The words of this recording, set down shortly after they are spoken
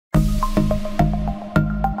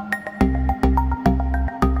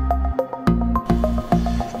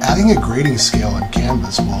Adding a grading scale in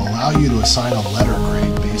Canvas will allow you to assign a letter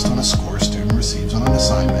grade based on a score a student receives on an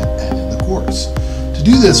assignment and in the course. To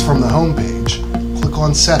do this from the home page, click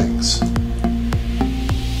on Settings.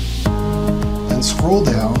 Then scroll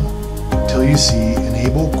down until you see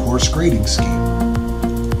Enable Course Grading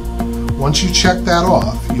Scheme. Once you check that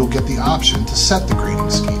off, you'll get the option to set the grading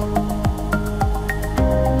scheme.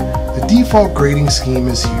 The default grading scheme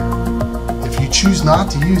is here. If you choose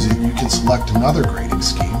not to use it, you can select another grading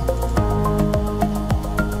scheme,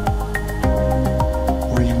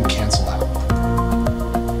 or you can cancel out.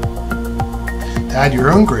 To add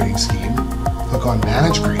your own grading scheme, click on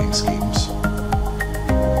Manage Grading Schemes,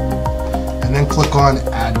 and then click on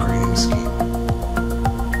Add Grading Scheme.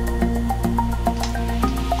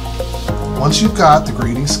 Once you've got the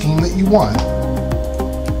grading scheme that you want,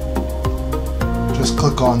 just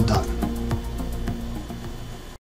click on Done.